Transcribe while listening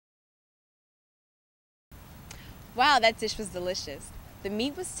Wow, that dish was delicious. The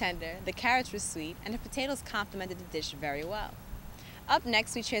meat was tender, the carrots were sweet, and the potatoes complemented the dish very well. Up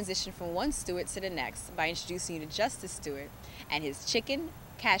next, we transition from one Stewart to the next by introducing you to Justice Stewart and his chicken,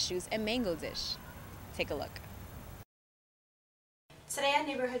 cashews, and mango dish. Take a look. Today at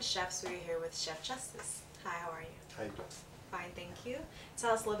Neighborhood Chefs, we're here with Chef Justice. Hi, how are you? How you doing? Fine, thank you.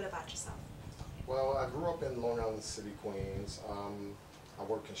 Tell us a little bit about yourself. Well, I grew up in Long Island City, Queens. I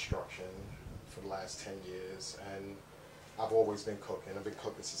worked construction for the last 10 years, and I've always been cooking. I've been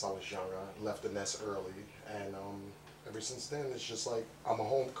cooking since I was younger. Left the nest early, and ever since then, it's just like I'm a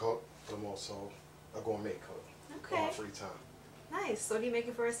home cook, but I'm also a gourmet cook. Okay. On my free time. Nice. So what are you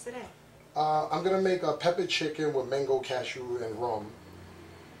making for us today? I'm gonna make a pepper chicken with mango, cashew, and rum,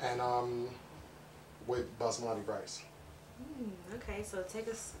 and with basmati rice. Okay, so take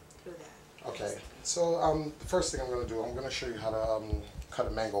us through that. Okay, so the first thing I'm going to do, I'm going to show you how to cut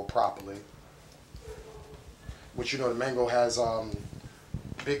a mango properly. Which, you know, the mango has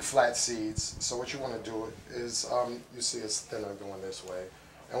big flat seeds. So what you want to do is, you see it's thinner going this way.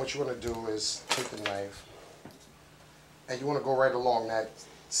 And what you want to do is take the knife and you want to go right along that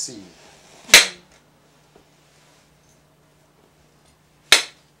seed.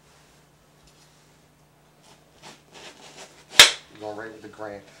 Going right with the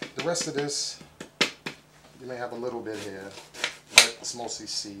grain. The rest of this, you may have a little bit here, but it's mostly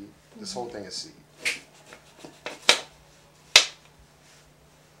seed. This whole thing is seed.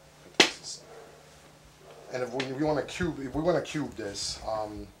 And if we want to cube this,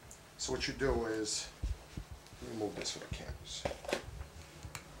 so what you do is, let me move this for the cameras.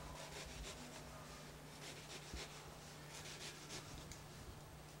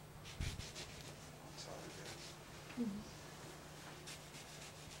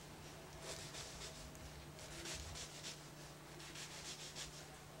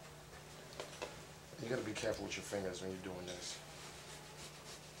 You gotta be careful with your fingers when you're doing this.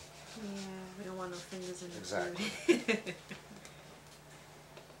 Yeah, we don't want no fingers in the Exactly. food.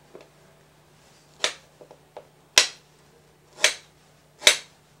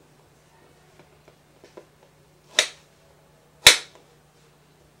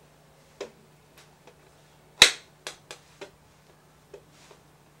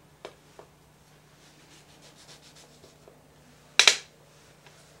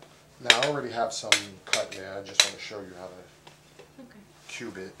 Now I already have some cut there. I just want to show you how to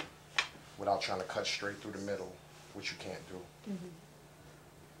cube it without trying to cut straight through the middle, which you can't do. Do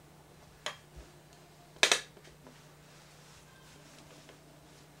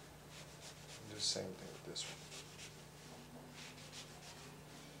the same thing with this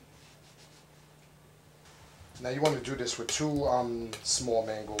one. Now you want to do this with two small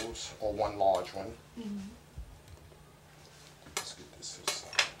mangoes or one large one. Let's get this to the side.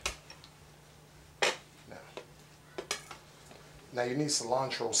 Now you need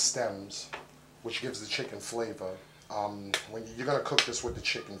cilantro stems, which gives the chicken flavor. When you're gonna cook this with the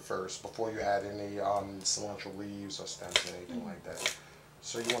chicken first before you add any cilantro leaves or stems or anything like that.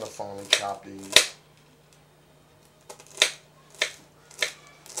 So you want to finely chop these.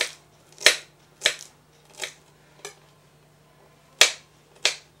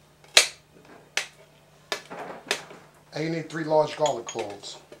 And you need 3 large garlic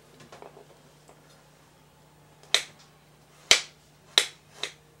cloves.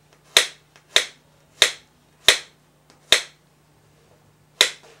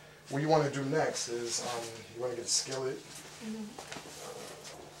 What you want to do next is you want to get a skillet,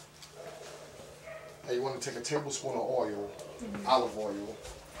 and you want to take a tablespoon of oil, olive oil,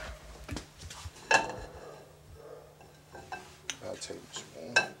 a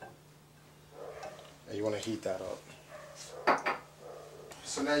tablespoon, and you want to heat that up.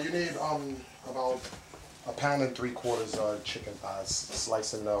 So now you need about 1 3/4 pounds chicken thighs,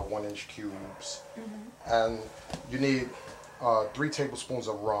 sliced into 1-inch cubes, and you need 3 tablespoons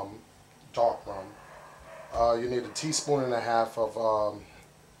of rum, dark rum. You need 1.5 teaspoons of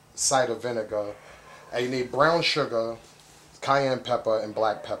cider vinegar, and you need brown sugar, cayenne pepper, and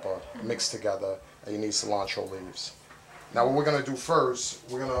black pepper mixed together, and you need cilantro leaves. Now what we're gonna do first,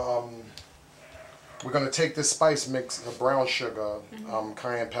 we're gonna take this spice mix, the brown sugar,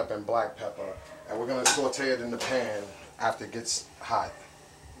 cayenne pepper, and black pepper, and we're gonna saute it in the pan after it gets hot.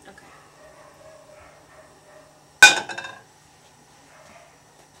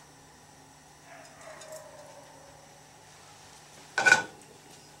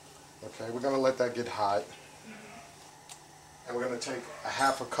 Okay, we're going to let that get hot. And we're going to take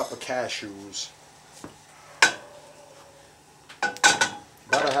 1/2 cup of cashews.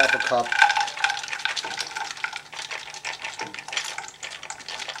 About 1/2 cup.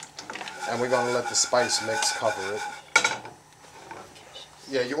 And we're going to let the spice mix cover it.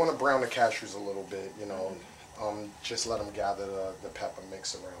 Yeah, you want to brown the cashews a little bit, you know. Just let them gather the pepper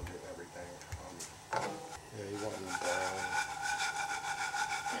mix around it and everything. Yeah, you want them brown.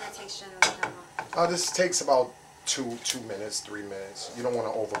 And that takes generally how long? This takes about 2 minutes, 3 minutes. You don't want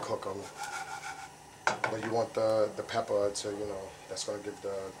to overcook them. But you want the pepper to, you know, that's going to give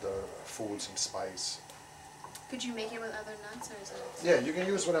the food some spice. Could you make it with other nuts, or is it? Yeah, you can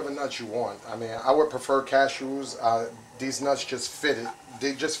use whatever nuts you want. I mean, I would prefer cashews. These nuts just fit it.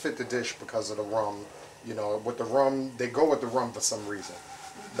 They just fit the dish because of the rum. You know, with the rum, they go with the rum for some reason.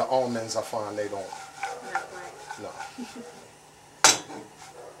 The almonds are fine, they don't. Not quite. No.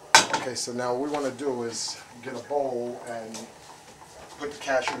 Okay, so now what we want to do is get a bowl and put the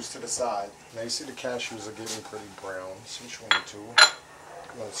cashews to the side. Now you see the cashews are getting pretty brown. So what you want to do,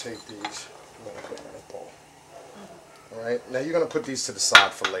 you want to take these, you want to put them in a bowl. Alright, now you're going to put these to the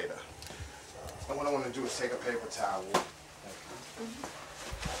side for later. And what I want to do is take a paper towel,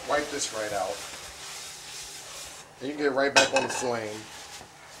 wipe this right out, and you can get right back on the flame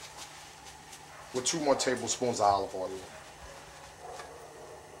with 2 more tablespoons of olive oil.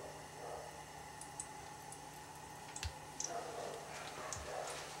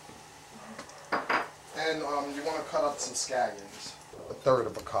 And you want to cut up some scallions, 1/3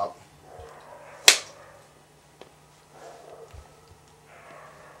 of a cup.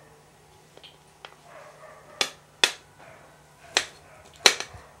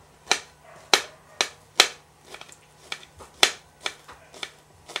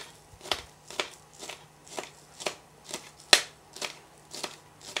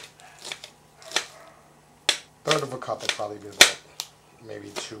 Third of a cup would probably be about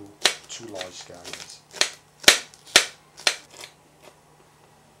maybe two large scallions.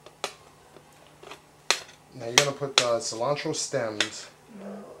 Now you're going to put the cilantro stems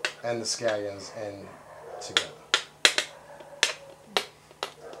and the scallions in together.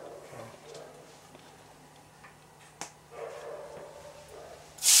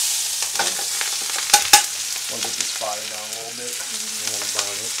 Want to get this fire down a little bit. You want to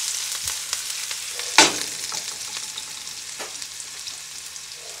burn it.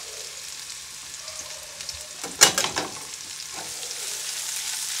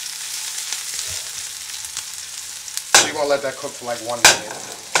 You're gonna let that cook for like 1 minute.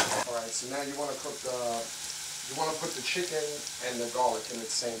 All right, so now you want to put the chicken and the garlic in at the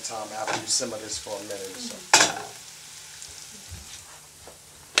same time after you simmer this for a minute or so.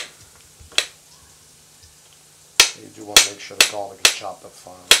 You do want to make sure the garlic is chopped up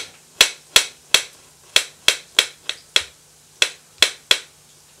fine.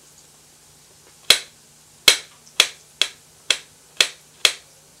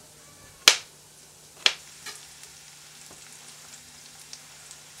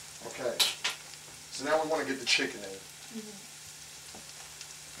 Okay, so now we want to get the chicken in.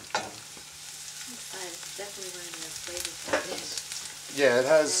 It's definitely going to be a flavorful dish. Yeah, it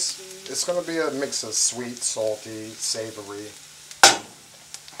has, it's going to be a mix of sweet, salty, savory.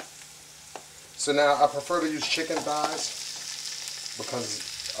 So now I prefer to use chicken thighs because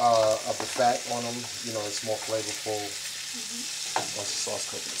of the fat on them. You know, it's more flavorful once the sauce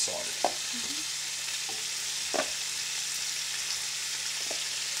cooks and salty.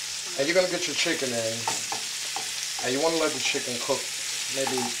 And you're going to get your chicken in, and you want to let the chicken cook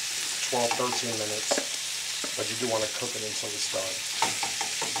maybe 12-13 minutes, but you do want to cook it until it's done.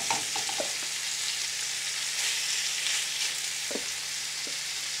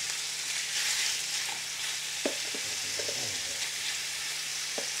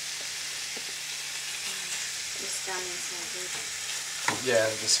 The scallions smell good. Yeah,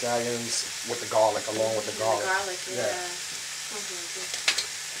 the scallions with the garlic, along with the garlic. The garlic, yeah.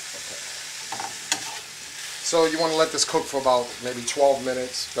 So you want to let this cook for about maybe 12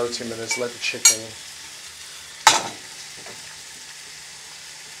 minutes, 13 minutes. Let the chicken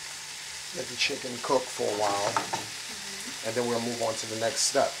cook for a while, and then we'll move on to the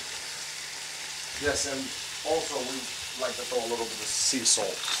next step. Yes, and also we like to throw a little bit of sea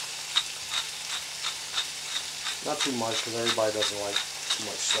salt. Not too much because everybody doesn't like too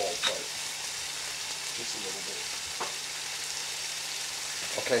much salt, but just a little bit.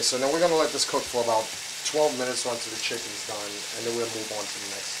 Okay, so now we're going to let this cook for about 12 minutes until the chicken's done, and then we'll move on to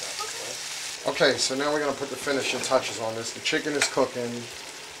the next step. Okay, so now we're going to put the finishing touches on this. The chicken is cooking.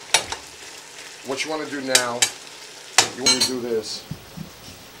 What you want to do now, you want to do this.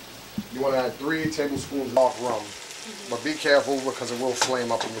 You want to add 3 tablespoons of dark rum, but be careful because it will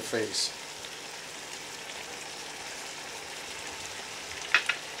flame up in your face.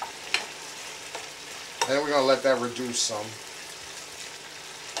 And then we're going to let that reduce some.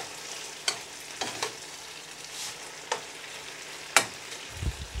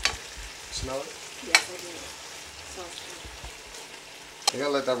 smell it? Yes, I do. Smells good. You're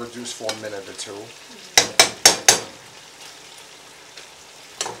gonna let that reduce for a minute or two.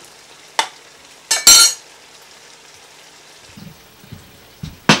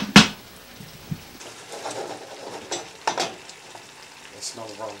 And smell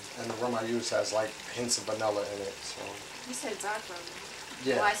the rum. And the rum I use has like hints of vanilla in it. So. You said dark rum.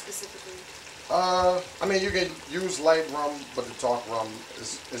 Yeah. Why specifically? I mean, you can use light rum, but the dark rum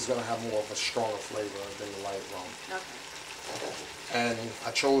is going to have more of a stronger flavor than the light rum. Okay. And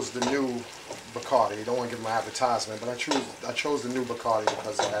I chose the new Bacardi. Don't want to give them an advertisement, but I chose the new Bacardi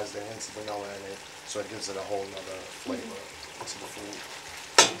because it has the hints of vanilla in it, so it gives it a whole nother flavor to the food.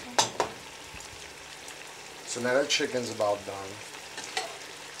 Okay. So now that chicken's about done.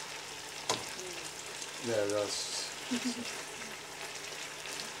 Yeah, that's...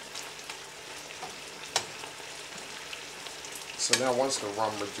 So now once the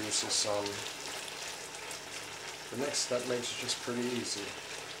rum reduces some, the next step makes it just pretty easy.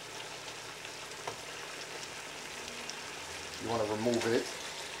 You want to remove it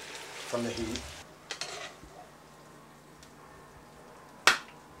from the heat.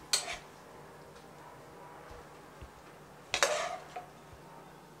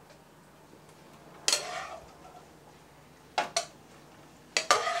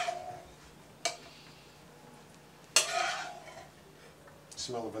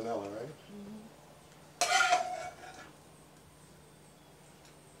 Smell of vanilla, right?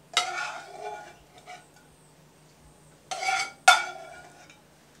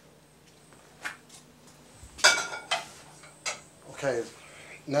 Okay,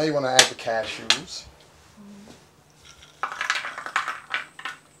 now you want to add the cashews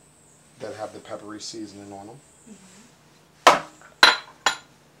that have the peppery seasoning on them.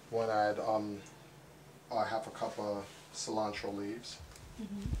 You want to add half a cup of cilantro leaves.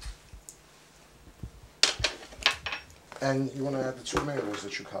 And you want to add the tomatoes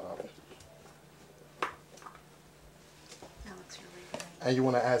that you cut up. That looks really good. And you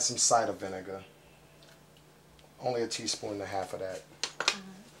want to add some cider vinegar. Only a teaspoon and a half of that.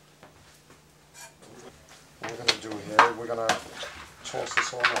 What we're going to do here, we're going to toss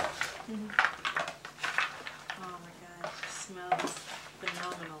this all up. Oh my god, it smells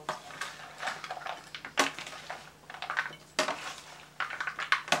phenomenal.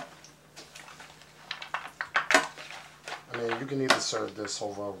 I mean, you can either serve this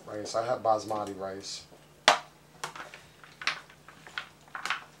over rice. I have basmati rice.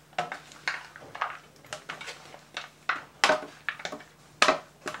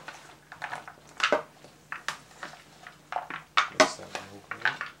 Mix that real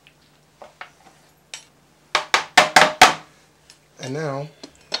quick. And now,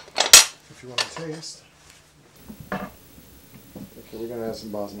 if you want to taste, okay, we're going to add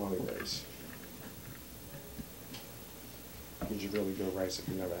some basmati rice. Gives you really good rice if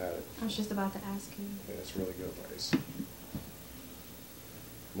you've never had it. I was just about to ask you. Yeah, it's really good rice.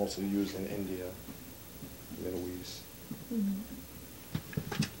 Mostly used in India, Middle East. And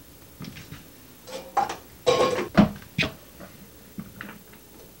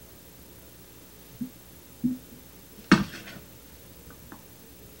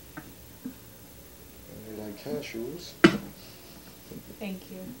they like cashews. Thank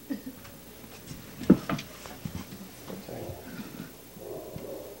you. Okay.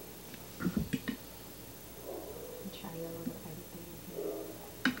 Try a little bit of everything in here.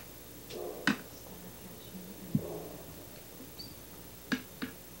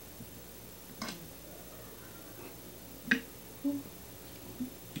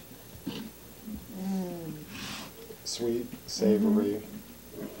 Sweet, savory,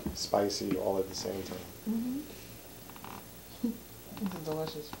 spicy, all at the same time. This is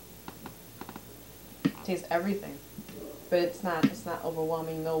delicious. Tastes everything, but it's not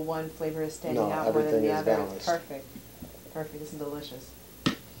overwhelming. No one flavor is standing No, out more than everything the is other. balanced. It's perfect. Perfect. This is delicious.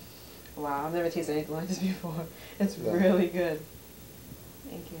 Wow, I've never tasted anything like this before. It's Yeah. really good.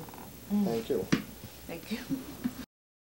 Thank you. Thank you. Thank you.